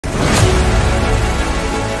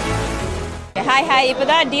Hi. இப்போ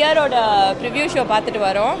தான் DeAr-ஓட preview show பார்த்துட்டு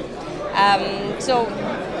வரோம். ஸோ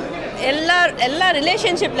எல்லா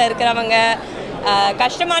ரிலேஷன்ஷிப்பில் இருக்கிறவங்க,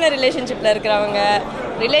 கஷ்டமான ரிலேஷன்ஷிப்பில் இருக்கிறவங்க,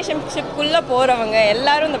 ரிலேஷன்ஷிப்புக்குள்ளே போகிறவங்க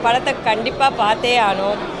எல்லாரும் இந்த படத்தை கண்டிப்பாக பார்த்தே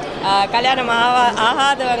ஆகணும். கல்யாணம்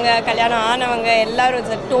ஆகாதவங்க, கல்யாணம் ஆனவங்க எல்லாரும்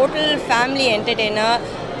இட்ஸ் டோட்டல் ஃபேமிலி என்டர்டெய்னர்.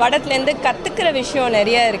 படத்துலேருந்து கற்றுக்கிற விஷயம்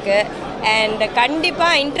நிறைய இருக்குது. அண்ட்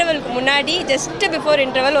கண்டிப்பாக இன்டர்வலுக்கு முன்னாடி ஜஸ்ட் பிஃபோர்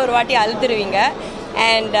இன்டர்வல் ஒரு வாட்டி அழுதுருவீங்க.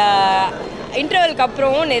 அண்ட் இன்டர்வலுக்கு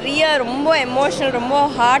அப்புறம் நிறைய ரொம்ப எமோஷ்னல், ரொம்ப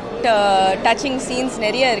ஹார்ட் டச்சிங் சீன்ஸ்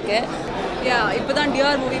நிறைய இருக்குது. இப்போ தான்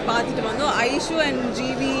DeAr மூவி பார்த்துட்டு வந்தோம். Aishu and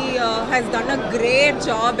GV has done a great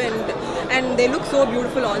job and they look so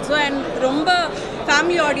beautiful also. And ரொம்ப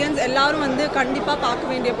ஃபேமிலி ஆடியன்ஸ் எல்லாரும் வந்து கண்டிப்பாக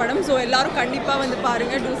பார்க்க வேண்டிய படம். ஸோ எல்லாரும் கண்டிப்பாக வந்து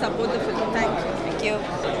பாருங்கள். Two support the film. Thank you.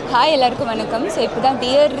 Hi, எல்லாருக்கும் வணக்கம். ஸோ இப்போ தான்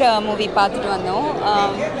DeAr மூவி பார்த்துட்டு வந்தோம்.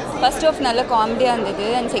 ஃபர்ஸ்ட் ஆஃப் நல்ல காமெடியாக இருந்தது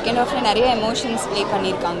அண்ட் செகண்ட் ஆஃபில் நிறைய எமோஷன்ஸ் ப்ளே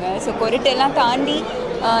பண்ணியிருக்காங்க. ஸோ கொரிட்டெல்லாம் தாண்டி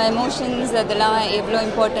எமோஷன்ஸ் அதெல்லாம் எவ்வளோ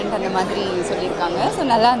இம்பார்ட்டண்ட் அந்த மாதிரி சொல்லியிருக்காங்க. ஸோ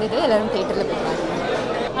நல்லா இருந்தது. எல்லோரும் தியேட்டரில் போயிருக்காங்க.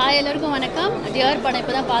 ஹாய், எல்லாருக்கும் வணக்கம். DeAr படம்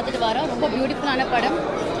இப்போ தான் பார்த்துட்டு வரோம். ரொம்ப பியூட்டிஃபுல்லான படம்.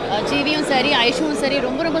 ஜிவியும் சரி, ஐஷுவும் சரி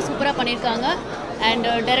ரொம்ப சூப்பராக பண்ணியிருக்காங்க. அண்ட்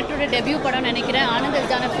டைரக்டரோட டெபியூ படம் நினைக்கிறேன். Anand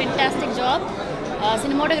has done a fantastic job.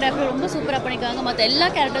 Cinematographer ரொம்ப சூப்பராக பண்ணியிருக்காங்க. மற்ற எல்லா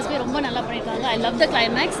கேரக்டர்ஸுமே ரொம்ப நல்லா பண்ணியிருக்காங்க. I love the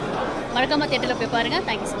climax. மறக்காமல் தியேட்டரில் போய் பாருங்கள்.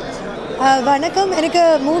 Thank you so much. வணக்கம். எனக்கு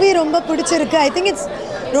மூவி ரொம்ப பிடிச்சிருக்கு. ஐ திங்க் இட்ஸ்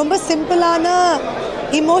ரொம்ப சிம்பிளான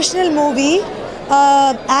emotional movie.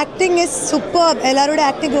 Acting is super. எல்லாரோட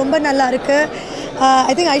ஆக்டிங் ரொம்ப நல்லா இருக்குது.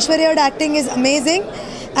 I think ஐஸ்வர்யாவோட acting is amazing.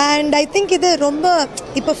 And I think இது ரொம்ப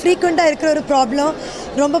இப்போ ஃப்ரீக்வெண்ட்டாக இருக்கிற ஒரு ப்ராப்ளம்.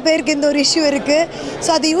 ரொம்ப பேருக்கு இந்த ஒரு இஷ்யூ இருக்குது. ஸோ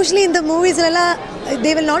அது யூஸ்வலி இந்த மூவிஸ்லாம்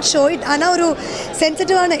they will not show it. ஆனால் ஒரு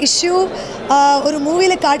சென்சிட்டிவான இஷ்யூ ஒரு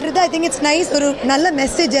மூவியில் காட்டுறது ஐ திங்க் இட்ஸ் நைஸ். ஒரு நல்ல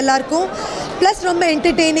மெசேஜ் எல்லாருக்கும். ப்ளஸ் ரொம்ப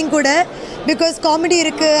என்டர்டெய்னிங் கூட. பிகாஸ் காமெடி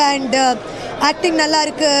இருக்குது அண்ட் ஆக்டிங் நல்லா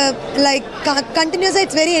இருக்குது. லைக் கண்டினியூஸாக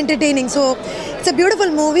it's very entertaining. So it's a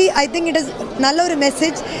beautiful movie. I think it is நல்ல ஒரு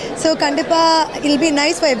மெசேஜ். ஸோ கண்டிப்பாக இல் be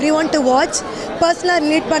nice for every one to watch. பர்சனலாக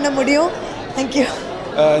ரிலேட் பண்ண முடியும். தேங்க்யூ.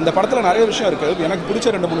 இந்த படத்தில் நிறைய விஷயம் இருக்குது. எனக்கு பிடிச்ச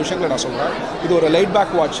 2-3 விஷயங்களை நான் சொல்கிறேன். இது ஒரு லைட்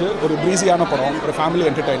பேக் வாட்ச்சு, ஒரு ப்ரீஸியான படம், ஒரு ஃபேமிலி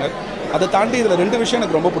என்டர்டெய்னர். அதை தாண்டி இதில் 2 விஷயம்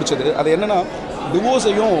எனக்கு ரொம்ப பிடிச்சது. அது என்னென்னா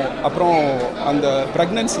டிவோர்ஸையும் அப்புறம் அந்த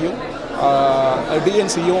ப்ரெக்னன்சியும்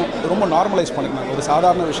டிஎன்சியும் ரொம்ப நார்மலைஸ் பண்ணியிருந்தாங்க. ஒரு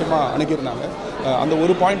சாதாரண விஷயமாக அணுகியிருந்தாங்க. அந்த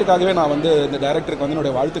ஒரு பாயிண்ட்டுக்காகவே நான் வந்து இந்த டைரக்டருக்கு வந்து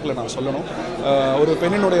என்னுடைய வாழ்த்துக்களை நான் சொல்லணும். ஒரு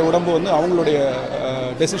பெண்ணினுடைய உடம்பு வந்து அவங்களுடைய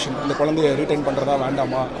டெசிஷன், அந்த குழந்தைய ரீட்டைன் பண்ணுறதா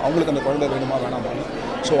வேண்டாமா, அவங்களுக்கு அந்த குழந்தை வேணுமா வேணாமான்னு.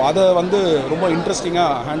 ஸோ அதை வந்து ரொம்ப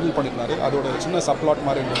இன்ட்ரெஸ்டிங்காக ஹேண்டில் பண்ணியிருந்தாரு. அதோட சின்ன சப்ளாட்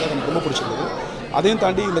மாதிரி இருந்தது. எனக்கு ரொம்ப பிடிச்சிருந்தது. அதையும்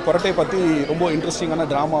தாண்டி இந்த கொரட்டை பற்றி ரொம்ப இன்ட்ரெஸ்டிங்கான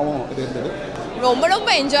ட்ராமாவும் இது இருந்தது.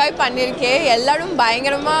 ரொம்ப என்ஜாய் பண்ணியிருக்கேன். எல்லாரும்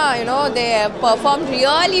பயங்கரமாக தே பெர்ஃபார்ம்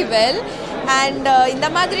ரியலி வெல். அண்ட் இந்த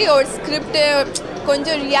மாதிரி ஒரு ஸ்கிரிப்டு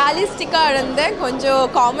கொஞ்சம் ரியாலிஸ்டிக்காக இருந்து கொஞ்சம்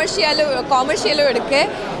காமர்ஷியலும்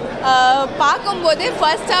இருக்குது. பார்க்கும்போது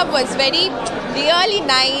first half was very really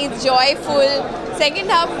nice, joyful.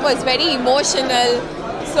 Second half was very emotional.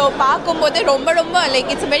 So பார்க்கும்போது ரொம்ப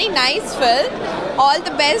like it's very nice film. All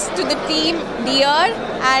the best to the team DeAr.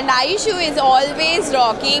 And Aishu is always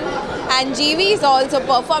rocking. And GV is also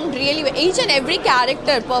performed really well. Each and every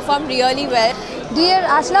character performed really well. DeAr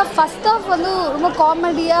ஆக்சுவலாக first half வந்து ரொம்ப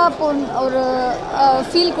காமெடியாக ஒரு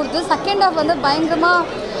feel கொடுத்து, second half வந்து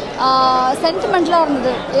பயங்கரமாக சென்டிமெண்ட்லாம்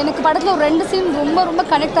இருந்தது. எனக்கு படத்தில் ஒரு 2 சீன் ரொம்ப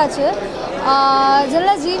கனெக்ட் ஆச்சு.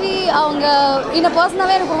 ஜெல்லா ஜிவி அவங்க இன்னும்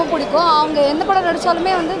பர்சனாகவே எனக்கு ரொம்ப பிடிக்கும். அவங்க எந்த படம்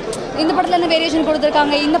நடித்தாலுமே வந்து இந்த படத்தில் என்ன வேரியேஷன்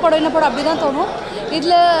கொடுத்துருக்காங்க, இந்த படம் அப்படி தான் தோணும்.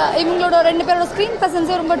 இதில் இவங்களோட 2 பேரோட ஸ்க்ரீன்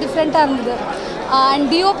ப்ரெசன்ஸே ரொம்ப டிஃப்ரெண்ட்டாக இருந்தது. அண்ட்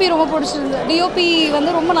டிஓபி ரொம்ப பிடிச்சிருந்தது. டிஓபி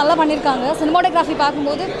வந்து ரொம்ப நல்லா பண்ணியிருக்காங்க. சினிமாட்டோகிராஃபி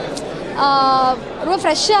பார்க்கும்போது ரொம்ப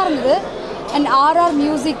ஃப்ரெஷ்ஷாக இருந்தது. அண்ட் ஆர்ஆர்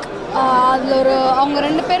மியூசிக், அதில் அவங்க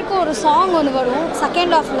 2 பேருக்கும் ஒரு சாங் ஒன்று வரும்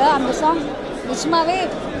செகண்ட் ஹாஃபில். அந்த சாங் நிச்சயமாகவே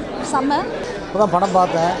செம்ம. இப்போ தான் படம்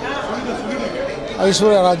பார்த்தேன்.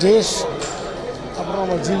 ஐஸ்வர்யா ராஜேஷ் அப்புறம்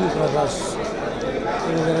நம்ம ஜிவி பிரகாஷ்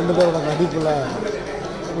இவங்க 2 பேரோட நடிப்பில்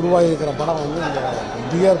உருவாகியிருக்கிற படம் வந்து இந்த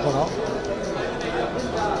DeAr படம்.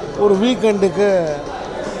 ஒரு வீக்கெண்டுக்கு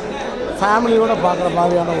ஃபேமிலியோடு பார்க்குற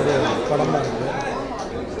மாதிரியான ஒரு படமாக இருக்குது.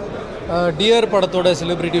 DeAr படத்தோட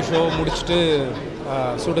செலிப்ரிட்டி ஷோ முடிச்சுட்டு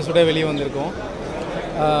சுட வெளியே வந்திருக்கோம்.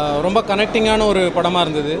 ரொம்ப கனெக்டிங்கான ஒரு படமாக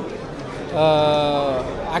இருந்தது.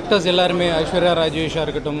 ஆக்டர்ஸ் எல்லாருமே, ஐஸ்வர்யா ராஜேஷாக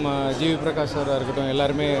இருக்கட்டும், ஜிவி பிரகாஷ் சாராக இருக்கட்டும்,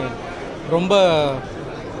 எல்லாருமே ரொம்ப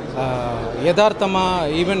யதார்த்தமாக,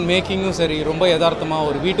 ஈவன் மேக்கிங்கும் சரி, ரொம்ப யதார்த்தமாக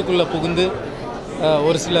ஒரு வீட்டுக்குள்ளே புகுந்து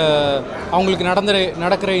ஒரு சில அவங்களுக்கு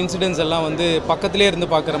நடக்கிற இன்சிடென்ட்ஸ் எல்லாம் வந்து பக்கத்துலேயே இருந்து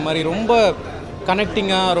பார்க்குற மாதிரி ரொம்ப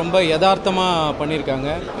கனெக்டிங்காக ரொம்ப யதார்த்தமாக பண்ணியிருக்காங்க.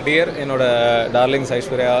 DeAr என்னோட டார்லிங்ஸ்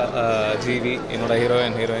ஐஸ்வர்யா, ஜிவி, என்னோட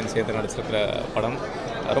ஹீரோயின் சேர்த்து நடிச்சிருக்கிற படம்.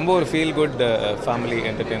 ரொம்ப ஒரு ஃபீல் குட் ஃபேமிலி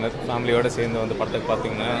என்டர்டெய்னர். ஃபேமிலியோடு சேர்ந்து வந்து படத்துக்கு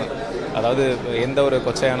பார்த்திங்கன்னா அதாவது எந்த ஒரு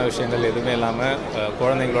கொச்சையான விஷயங்கள் எதுவுமே இல்லாமல்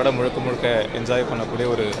குழந்தைங்களோட முழுக்க என்ஜாய் பண்ணக்கூடிய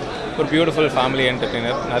ஒரு பியூட்டிஃபுல் ஃபேமிலி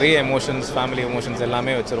என்டர்டெய்னர். நிறைய எமோஷன்ஸ், ஃபேமிலி எமோஷன்ஸ்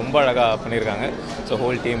எல்லாமே வச்சு ரொம்ப அழகாக பண்ணியிருக்காங்க. ஸோ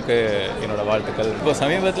ஹோல் டீமுக்கு என்னோடய வாழ்த்துக்கள். இப்போ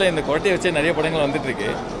சமீபத்தில் இந்த கோட்டையை வச்சு நிறைய படங்கள் வந்துட்டுருக்கு.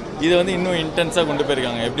 இது வந்து இன்னும் இன்டென்ஸாக கொண்டு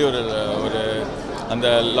போயிருக்காங்க. எப்படி ஒரு அந்த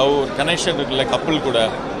லவ் கனெக்ஷன் இருக்குல்ல கப்புள் கூட,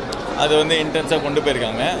 அது வந்து இன்டென்ஸாக கொண்டு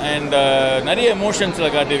போயிருக்காங்க. அண்ட் நிறைய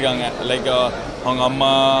எமோஷன்ஸில் காட்டியிருக்காங்க. லைக் அவங்க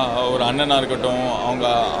அம்மா, ஒரு அண்ணனாக இருக்கட்டும், அவங்க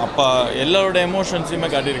அப்பா, எல்லாரோட எமோஷன்ஸையுமே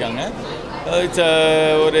காட்டியிருக்காங்க. இட்ஸ்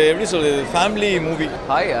ஒரு எப்படி சொல்கிறது, ஃபேமிலி மூவி.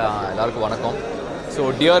 ஹாய், எல்லாருக்கும் வணக்கம். ஸோ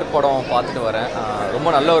டியர் படம் பார்த்துட்டு வரேன்.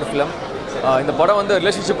 ரொம்ப நல்ல ஒரு ஃபிலிம். இந்த படம் வந்து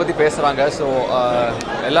ரிலேஷன்ஷிப் பற்றி பேசுகிறாங்க. ஸோ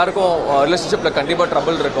எல்லாருக்கும் ரிலேஷன்ஷிப்பில் கண்டிப்பாக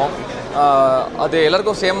ட்ரபிள் இருக்கும். அது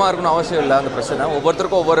எல்லாருக்கும் சேமாக இருக்கணும்னு அவசியம் இல்லை. அந்த பிரச்சனை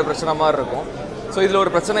ஒவ்வொருத்தருக்கும் ஒவ்வொரு பிரச்சனை மாதிரி இருக்கும். ஸோ இதில்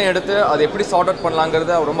ஒரு பிரச்சனை எடுத்து அதை எப்படி சார்ட் அவுட்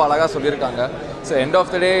பண்ணலாங்கிறத ரொம்ப அழகாக சொல்லியிருக்காங்க. So end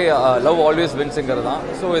of the day love always வின்ஸுங்கிறது தான்.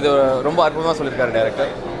 ஸோ இது ரொம்ப அற்புதமாக சொல்லியிருக்காரு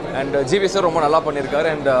டைரக்டர். அண்ட் ஜிவி சார் ரொம்ப நல்லா பண்ணியிருக்காரு.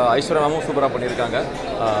 அண்ட் ஐஸ்வர்யா மேமும் சூப்பராக பண்ணியிருக்காங்க.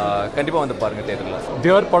 கண்டிப்பாக வந்து பாருங்கள் தியேட்டரில்.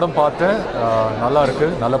 டியர் படம் பார்த்தேன், நல்லா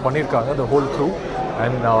இருக்குது, நல்லா பண்ணியிருக்காங்க த ஹோல் க்ரூ.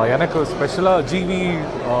 அண்ட் எனக்கு ஸ்பெஷலாக ஜிவி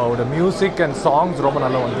ஓட மியூசிக் அண்ட் சாங்ஸ் ரொம்ப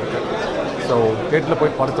நல்லா வந்திருக்கு. ஸோ தியேட்டரில்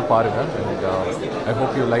போய் படத்தை பாருங்கள். And I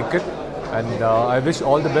hope you like it. And I wish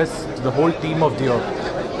all the best to the whole team of dear.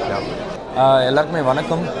 எல்லாருக்குமே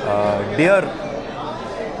வணக்கம். Dear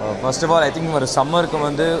first of all I think ஒரு சம்மருக்கு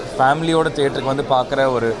வந்து ஃபேமிலியோட தியேட்டருக்கு வந்து பார்க்குற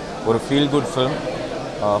ஒரு feel good film.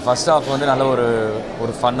 First half வந்து நல்ல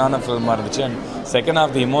ஒரு ஃபன்னான ஃபில்மாக இருந்துச்சு. And second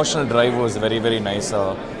half the emotional drive was very very nice.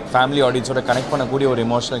 Family ஆடியன்ஸோட கனெக்ட் பண்ணக்கூடிய ஒரு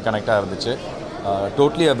இமோஷனல் கனெக்டாக இருந்துச்சு.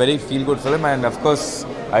 Totally a very feel good film. And of course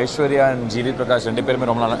Aishwarya and GV Prakash ரெண்டு பேருமே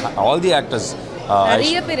ரொம்ப நல்லா, ஆல் தி ஆக்டர்ஸ்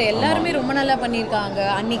நிறைய பேர் எல்லாருமே ரொம்ப நல்லா பண்ணியிருக்காங்க.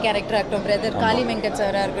 அன்னி கேரக்டர் ஆகட்டும், பிரதர் காளி வெங்கட்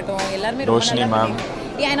சாராக இருக்கட்டும், எல்லாருமே ரொம்ப நல்லா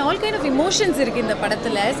பண்ணியிருக்காங்க. And all kind of emotions இருக்குது இந்த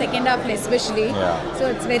படத்தில், செகண்ட் ஹாஃப்ல especially. So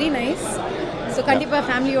it's very nice. So கண்டிப்பாக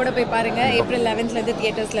ஃபேமிலியோட போய் பாருங்கள். April 11th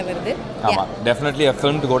தியேட்டர்ஸில் வருது. ஆமாம், definitely a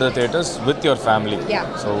film to go to the theaters with your family.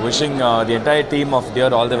 So wishing the entire team of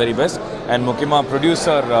DeAr all the very best. And முக்கியமாக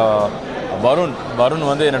producer Varun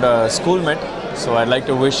வந்து என்னோட schoolmate. So I'd like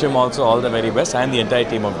to wish him also all the very best and the entire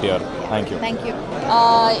team of DeAr. Thank you. Thank you.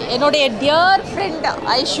 என்னுடைய dear friend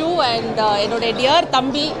Aishu and என்னுடைய dear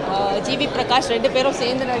தம்பி GV Prakash ரெண்டு பேரும்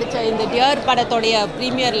சேர்ந்து நடித்த இந்த டியர் படத்தோடைய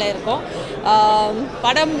ப்ரீமியரில் இருக்கும்.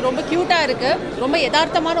 படம் ரொம்ப க்யூட்டாக இருக்குது. ரொம்ப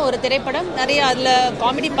யதார்த்தமான ஒரு திரைப்படம். நிறைய அதில்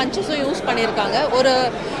காமெடி பஞ்சஸும் யூஸ் பண்ணியிருக்காங்க.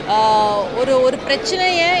 ஒரு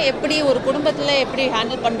பிரச்சனையை எப்படி ஒரு குடும்பத்தில் எப்படி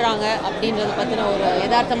ஹேண்டில் பண்ணுறாங்க அப்படின்றத பற்றின ஒரு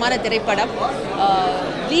யதார்த்தமான திரைப்படம்.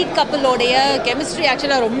 லீட் கப்பிளோடைய கெமிஸ்ட்ரி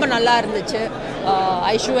ஆக்சுவலாக ரொம்ப நல்லா இருந்துச்சு,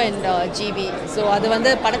 ஐஷு அண்ட் ஜிவி. ஸோ அது வந்து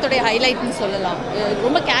படத்துடைய ஹைலைட்னு சொல்லலாம்.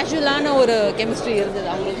 ரொம்ப கேஷுவலான ஒரு கெமிஸ்ட்ரி இருந்தது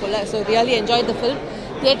அவங்களுக்குள்ள. So really enjoy the film.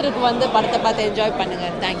 தியேட்டருக்கு வந்து படத்தை பார்த்து என்ஜாய்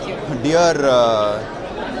பண்ணுங்கள். தேங்க்யூ. டியர்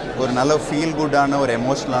ஒரு நல்ல ஃபீல் குட்டான ஒரு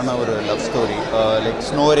எமோஷ்னலான ஒரு லவ் ஸ்டோரி. லைக்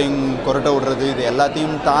ஸ்னோரிங், கொரட்டை விடுறது, இது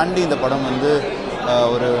எல்லாத்தையும் தாண்டி இந்த படம் வந்து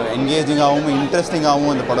ஒரு என்கேஜிங்காகவும்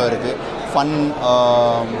இன்ட்ரெஸ்டிங்காகவும் இந்த படம் இருக்குது. ஃபன்,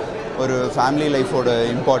 ஒரு ஃபேமிலி லைஃபோட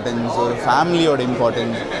இம்பார்ட்டன்ஸ், ஒரு ஃபேமிலியோட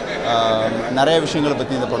இம்பார்ட்டன்ஸ், நிறைய விஷயங்களை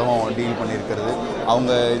பற்றி இந்த படம் டீல் பண்ணியிருக்கிறது.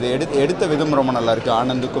 அவங்க இது எடுத்த விதம் ரொம்ப நல்லாயிருக்கு.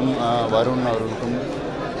 ஆனந்துக்கும் வருண் அவர்களுக்கும்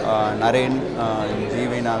நரேன்,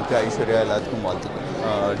 ஜீவினாவுக்கு, ஐஸ்வர்யா எல்லாத்துக்கும் வாழ்த்துக்கள்.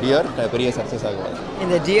 டியர் பெரிய சக்ஸஸ் ஆகுவாங்க.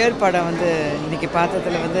 இந்த டியர் படம் வந்து இன்றைக்கி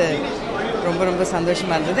பார்த்ததில் வந்து ரொம்ப ரொம்ப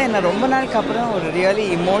சந்தோஷமாக இருந்தது. ஏன்னா ரொம்ப நாளுக்கு அப்புறம் ஒரு ரியலி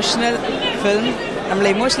இமோஷ்னல் ஃபில்ம்,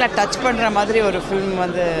 நம்மளை இமோஷ்னலாக டச் பண்ணுற மாதிரி ஒரு ஃபில்ம்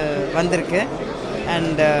வந்து வந்திருக்கு.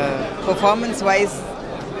 And performance wise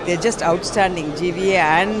there just outstanding. GV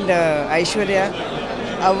and Aishwarya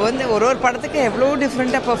அவள் வந்து ஒரு படத்துக்கு எவ்வளோ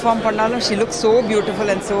டிஃப்ரெண்ட்டாக பெர்ஃபார்ம் பண்ணாலும் she look so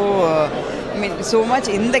beautiful and so so much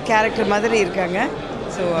இந்த கேரக்டர் மாதிரி இருக்காங்க.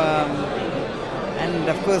 So and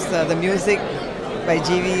of course the music by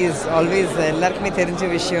GV is always எல்லாருக்குமே தெரிஞ்ச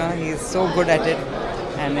விஷயம். He is so good at it.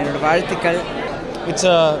 And என்னோடய வாழ்த்துக்கள். It's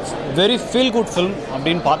a very feel good film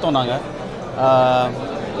அப்படின்னு பார்த்தோம் நாங்கள்.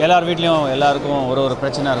 எல்லார் வீட்லேயும் எல்லாருக்கும் ஒரு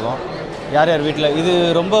பிரச்சனை இருக்கும். யார் வீட்டில் இது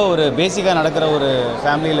ரொம்ப ஒரு பேசிக்காக நடக்கிற ஒரு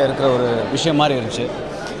ஃபேமிலியில் இருக்கிற ஒரு விஷயம் மாதிரி இருந்துச்சு.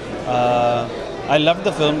 I love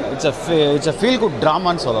the film. It's a feel good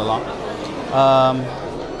ட்ராமான்னு சொல்லலாம்.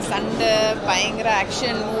 சண்டை, பயங்கர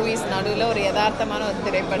ஆக்ஷன் மூவிஸ் நடுவில் ஒரு யதார்த்தமான ஒரு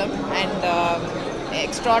திரைப்படம். And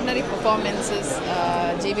extraordinary performances.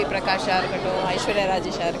 ஜிவி பிரகாஷாக இருக்கட்டும், ஐஸ்வர்யா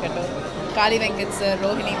ராஜேஷாக இருக்கட்டும், காளி வெங்கட் சார்,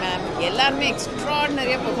 ரோஹிணி மேம், எல்லாருமே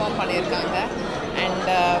எக்ஸ்ட்ராடினரியாக பெர்ஃபார்ம் பண்ணியிருக்காங்க. அண்ட்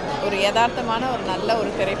ஒரு யதார்த்தமான ஒரு நல்ல ஒரு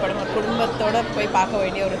திரைப்படம், ஒரு குடும்பத்தோடு போய் பார்க்க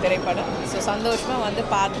வேண்டிய ஒரு திரைப்படம். ஸோ சந்தோஷமாக வந்து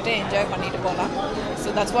பார்த்துட்டு என்ஜாய் பண்ணிட்டு போகலாம். So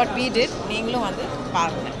that's what we did. நீங்களும் வந்து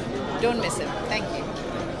பாருங்கள். Don't miss it. தேங்க்யூ.